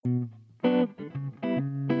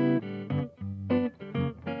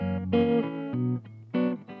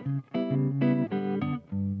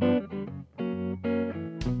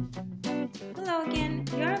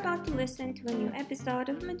listen to a new episode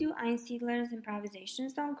of Madhu Einsiedler's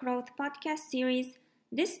Improvisations on Growth podcast series,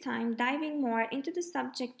 this time diving more into the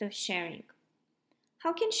subject of sharing.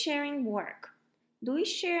 How can sharing work? Do we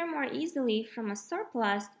share more easily from a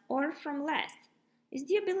surplus or from less? Is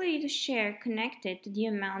the ability to share connected to the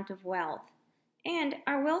amount of wealth? And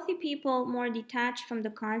are wealthy people more detached from the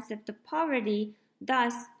concept of poverty,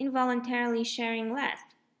 thus involuntarily sharing less?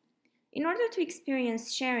 In order to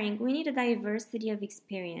experience sharing, we need a diversity of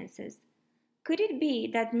experiences. Could it be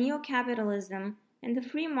that neo-capitalism and the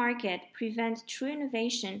free market prevent true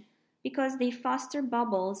innovation because they foster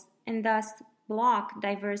bubbles and thus block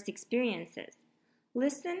diverse experiences?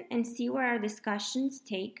 Listen and see where our discussions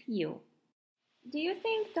take you. Do you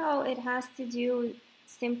think, though, it has to do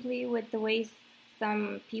simply with the way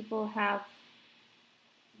some people have,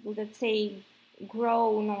 let's say,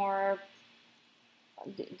 grown or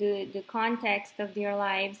the context of their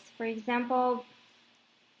lives? For example,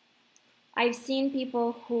 I've seen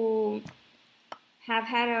people who have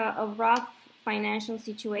had a rough financial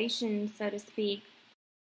situation, so to speak.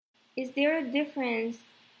 Is there a difference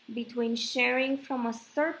between sharing from a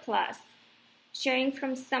surplus, sharing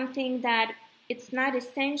from something that it's not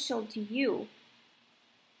essential to you,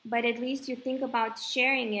 but at least you think about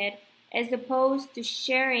sharing it, as opposed to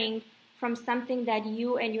sharing from something that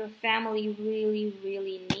you and your family really,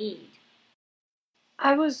 really need?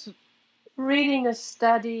 I was reading a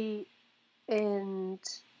study, and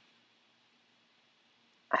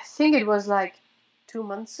I think it was like 2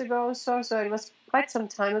 months ago or so it was quite some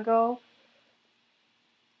time ago,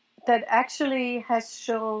 that actually has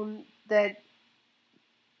shown that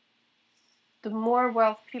the more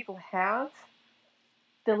wealth people have,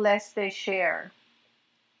 the less they share.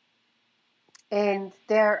 And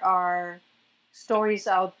there are stories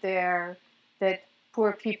out there that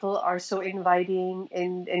poor people are so inviting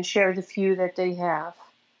and share the few that they have.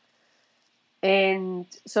 And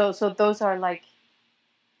so those are like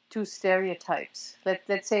two stereotypes.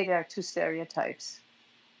 Let's say there are two stereotypes.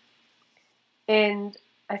 And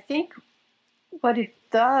I think what it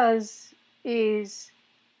does is,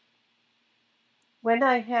 when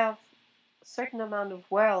I have a certain amount of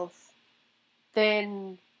wealth,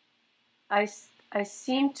 then I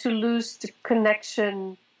seem to lose the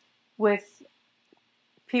connection with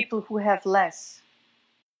people who have less.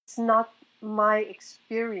 It's not my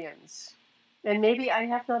experience. And maybe I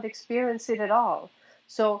have not experienced it at all.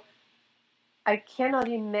 So I cannot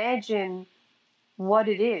imagine what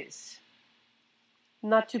it is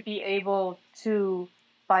not to be able to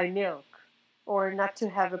buy milk, or not to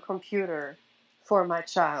have a computer for my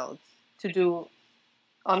child to do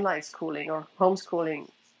online schooling or homeschooling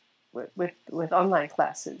with online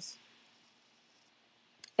classes.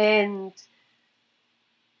 And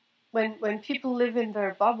when people live in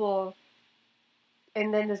their bubble,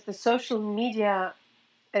 and then as the social media,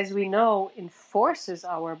 as we know, enforces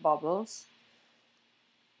our bubbles,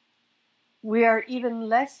 we are even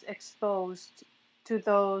less exposed to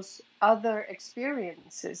those other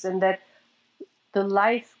experiences, and that the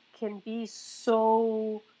life can be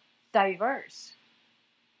so diverse.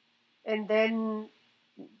 And then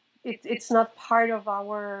it's not part of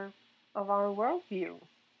our worldview.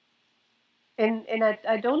 And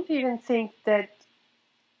I don't even think that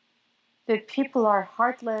people are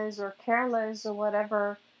heartless or careless or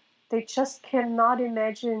whatever. They just cannot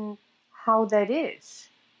imagine how that is.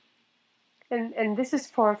 And this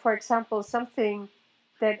is, for example, something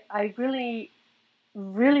that I really,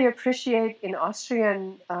 really appreciate in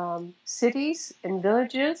Austrian cities and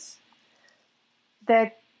villages,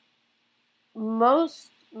 that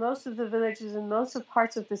most of the villages and most of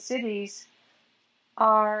parts of the cities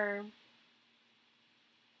are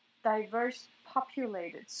diverse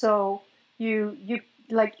populated. So you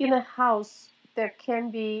like, in a house there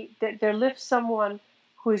lives someone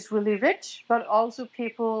who is really rich, but also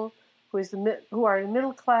people who are in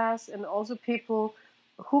middle class, and also people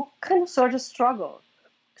who kind of sort of struggle.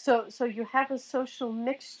 So you have a social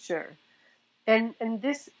mixture, and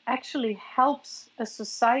this actually helps a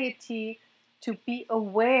society to be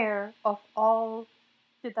aware of all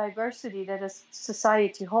the diversity that a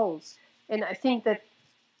society holds. And I think that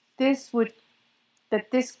this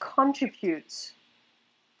contributes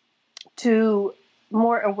to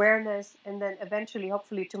more awareness, and then eventually,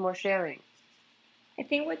 hopefully, to more sharing. I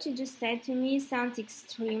think what you just said to me sounds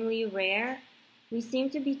extremely rare. We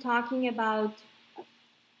seem to be talking about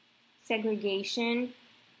segregation,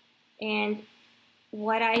 and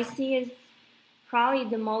what I see is probably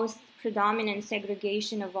the most predominant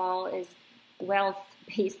segregation of all is wealth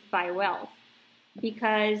based by wealth.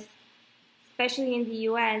 Because especially in the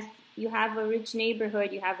US, you have a rich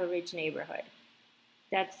neighborhood, you have a rich neighborhood.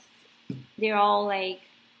 That's they're all like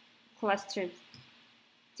clustered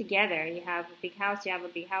together. You have a big house,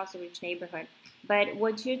 a rich neighborhood. But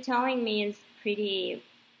what you're telling me is pretty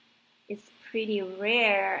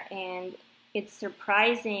rare, and it's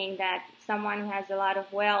surprising that someone who has a lot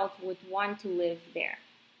of wealth would want to live there.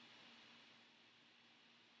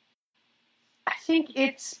 I think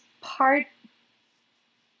it's part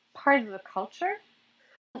of the culture.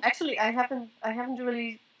 Actually, I haven't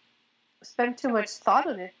really spent too much thought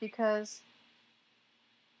on it, because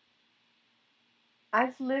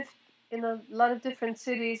I've lived in a lot of different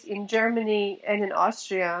cities in Germany and in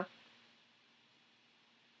Austria,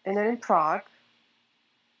 and then in Prague,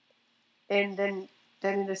 and then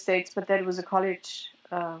in the States, but that was a college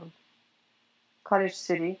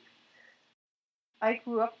city. I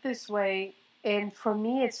grew up this way, and for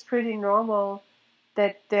me, it's pretty normal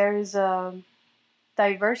that there is a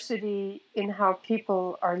diversity in how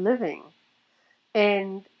people are living.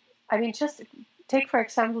 And I mean, just take, for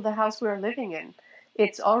example, the house we're living in.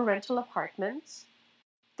 It's all rental apartments.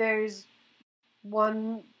 There's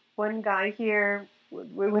one guy here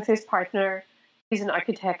with his partner. He's an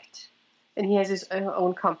architect, and he has his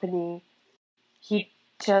own company. He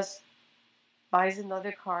just buys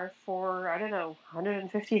another car for, I don't know,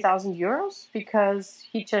 150,000 euros because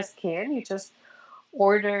he just can. He just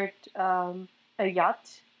ordered a yacht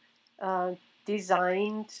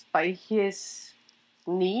designed by his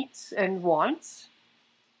needs and wants.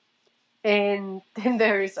 And then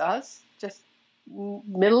there is us, just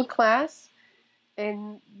middle class.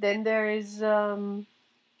 And then there is a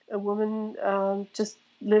woman just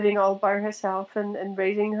living all by herself and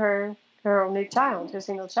raising her only child, her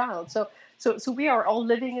single child. So we are all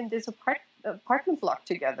living in this apartment block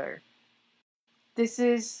together. This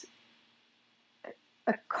is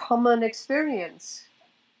a common experience,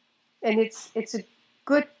 and it's a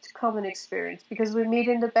good common experience because we meet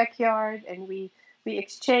in the backyard and we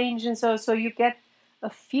exchange, and so you get a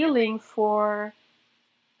feeling for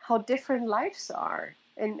how different lives are,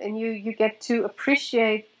 and you get to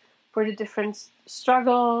appreciate for the different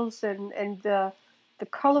struggles and the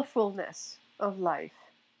colorfulness of life.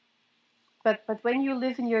 But when you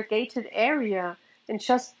live in your gated area and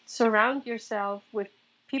just surround yourself with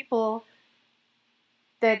people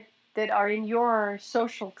that are in your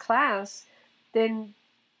social class, then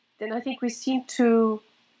I think we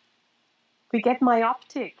get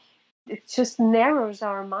myopic. It just narrows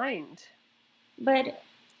our mind. But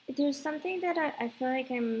there's something that I feel like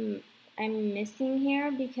I'm missing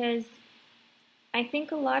here, because I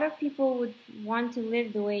think a lot of people would want to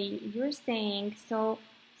live the way you're saying. So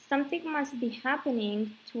something must be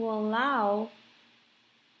happening to allow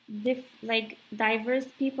diverse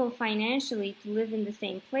people financially to live in the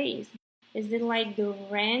same place. Is it like the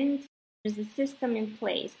rent? There's a system in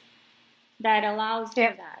place that allows for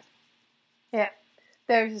that. Yeah,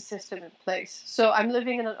 there's a system in place. So I'm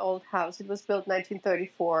living in an old house. It was built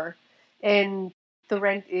 1934, and the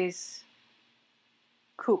rent is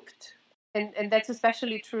cooped. And that's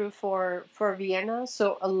especially true for Vienna.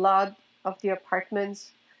 So a lot of the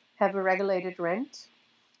apartments have a regulated rent.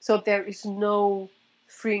 So there is no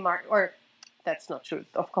free market, or that's not true.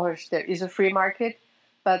 Of course, there is a free market,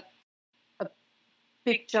 but a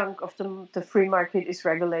big chunk of the free market is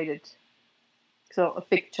regulated. So a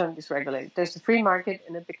big chunk is regulated. There's a free market,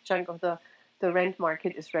 and a big chunk of the rent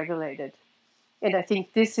market is regulated. And I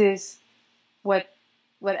think this is what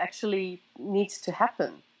actually needs to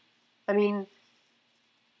happen. I mean,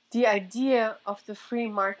 the idea of the free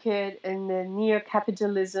market and the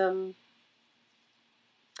neo-capitalism,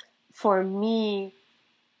 for me,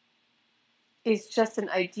 is just an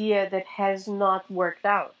idea that has not worked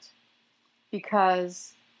out,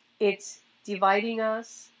 because it's dividing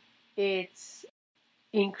us, it's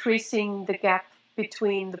increasing the gap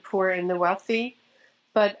between the poor and the wealthy.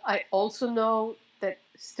 But I also know that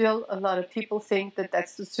still a lot of people think that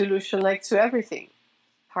that's the solution, like to everything.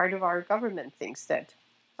 Part of our government thinks that.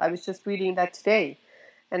 I was just reading that today,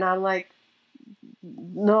 and I'm like,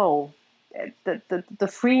 no, the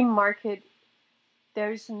free market,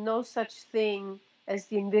 there is no such thing as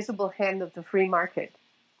the invisible hand of the free market.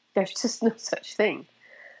 There's just no such thing.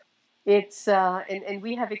 It's and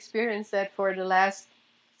we have experienced that for the last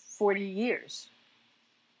 40 years.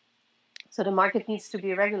 So the market needs to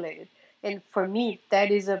be regulated, and for me, that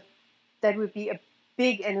would be a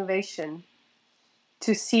big innovation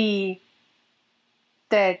to see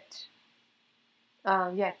that.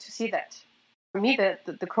 To see that. For me, the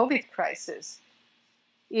COVID crisis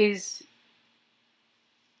is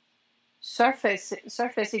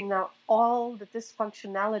surfacing now all the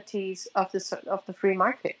dysfunctionalities of the free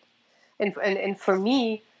market, and for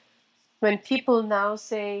me, when people now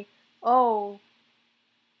say, oh,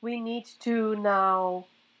 we need to now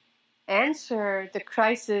answer the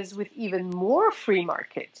crisis with even more free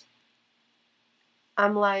market.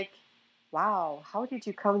 I'm like, wow, how did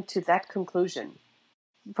you come to that conclusion?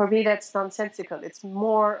 For me, that's nonsensical. It's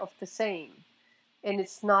more of the same, and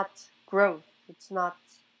it's not growth. It's not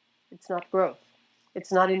growth.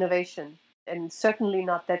 It's not innovation, and certainly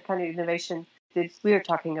not that kind of innovation that we're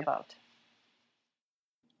talking about.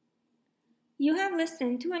 You have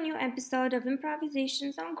listened to a new episode of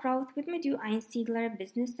Improvisations on Growth with Madhu Einsiedler,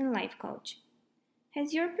 business and life coach.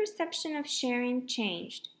 Has your perception of sharing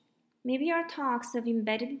changed? Maybe our talks of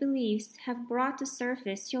embedded beliefs have brought to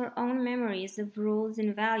surface your own memories of rules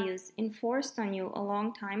and values enforced on you a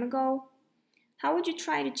long time ago. How would you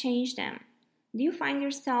try to change them? Do you find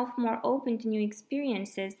yourself more open to new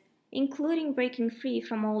experiences, including breaking free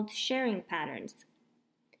from old sharing patterns?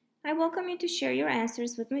 I welcome you to share your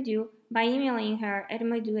answers with Madhu by emailing her at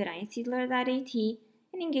madhu@einsiedler.at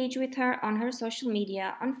and engage with her on her social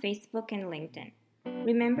media on Facebook and LinkedIn.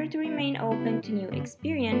 Remember to remain open to new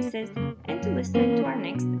experiences and to listen to our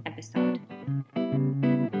next episode.